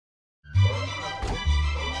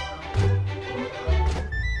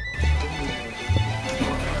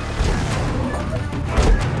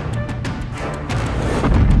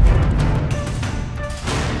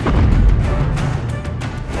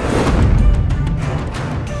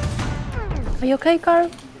Are you okay,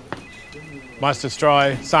 Carl? Must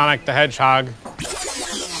destroy Sonic the Hedgehog.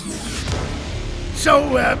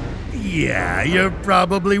 So, yeah, you're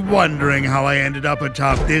probably wondering how I ended up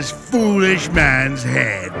atop this foolish man's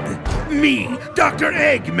head. Me, Dr.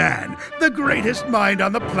 Eggman, the greatest mind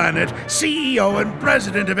on the planet, CEO and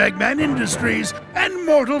president of Eggman Industries, and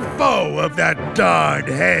mortal foe of that darned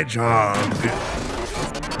hedgehog.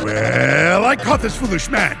 Well, I caught this foolish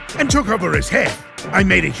man and took over his head. I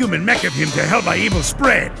made a human mech of him to help my evil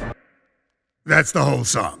spread. That's the whole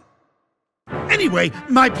song. Anyway,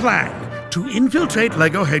 my plan: to infiltrate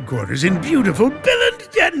LEGO headquarters in beautiful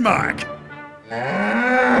Billund, Denmark.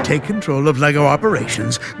 Take control of LEGO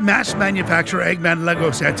operations, mass manufacture Eggman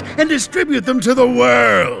LEGO sets, and distribute them to the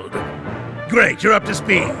world. Great, you're up to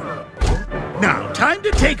speed. Now, time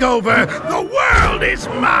to take over. The world is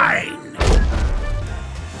mine!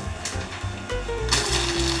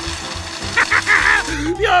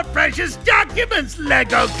 Your precious documents,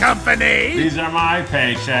 LEGO Company! These are my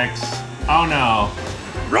paychecks. Oh no.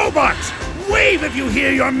 Robots, wave if you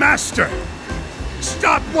hear your master!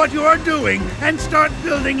 Stop what you are doing and start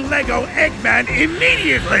building LEGO Eggman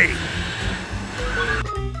immediately!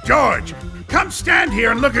 George, come stand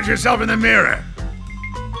here and look at yourself in the mirror.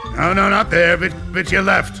 No, not there, bit your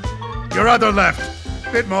left. Your other left.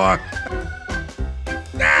 Bit more.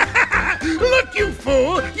 Look, you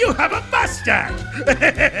fool! You have a mustache!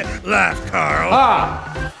 Laugh, Carl.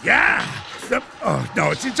 Ah! Yeah! Oh,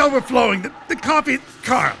 no, it's overflowing. The coffee...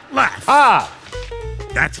 Carl, laugh. Ah!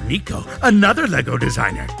 That's Nico, another LEGO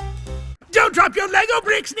designer. Don't drop your LEGO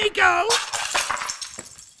bricks, Nico!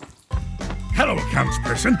 Hello, accounts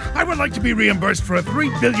person. I would like to be reimbursed for a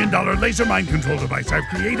 $3 billion laser mind control device I've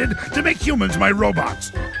created to make humans my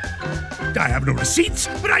robots. I have no receipts,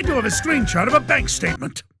 but I do have a screenshot of a bank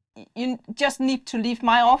statement. You just need to leave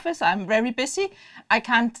my office. I'm very busy. I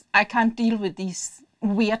can't deal with these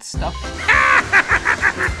weird stuff.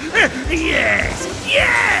 Yes!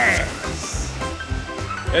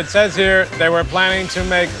 It says here they were planning to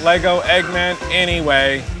make LEGO Eggman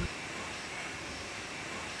anyway.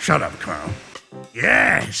 Shut up, Carl.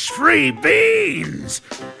 Yes, free beans!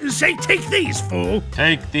 Say, take these, fool.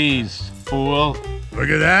 Take these, fool. Look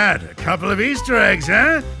at that. A couple of Easter eggs,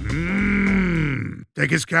 huh? Mmm.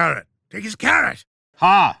 Take his carrot. Take his carrot.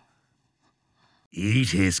 Ha!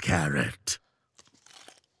 Eat his carrot.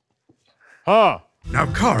 Ha! Now,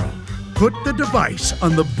 Carl, put the device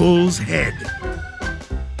on the bull's head.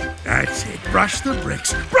 That's it. Brush the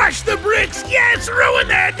bricks. Brush the bricks! Yes! Ruin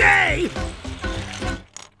their day!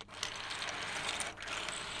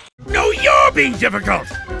 No, you're being difficult!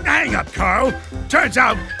 Hang up, Carl. Turns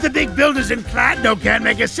out the big builders in Kladno can't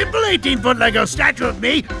make a simple 18-foot LEGO statue of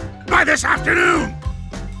me by this afternoon!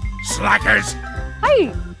 Slackers!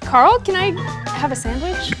 Hi, Carl. Can I have a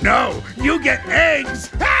sandwich? No, you get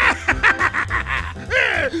eggs! Why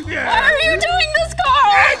are you doing this,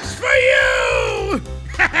 Carl? Eggs for you!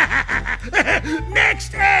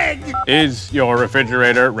 Next egg! Is your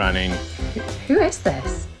refrigerator running? Who is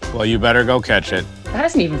this? Well, you better go catch it. That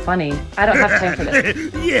isn't even funny. I don't have time for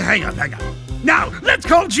this. Yeah, hang up. Now, let's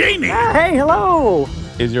call Jamie! Hey, hello!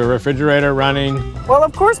 Is your refrigerator running? Well,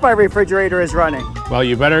 of course my refrigerator is running. Well,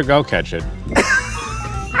 you better go catch it.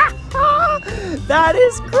 That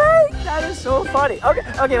is great! That is so funny.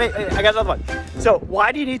 Okay, wait, I got another one. So,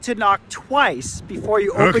 why do you need to knock twice before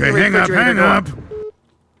you open your refrigerator hang door? up.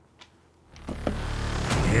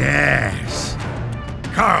 Yes.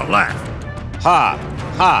 Carl, laugh. Ha!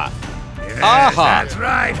 Ha! Yes, Aha. that's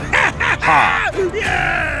right. Ha!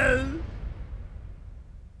 Yes!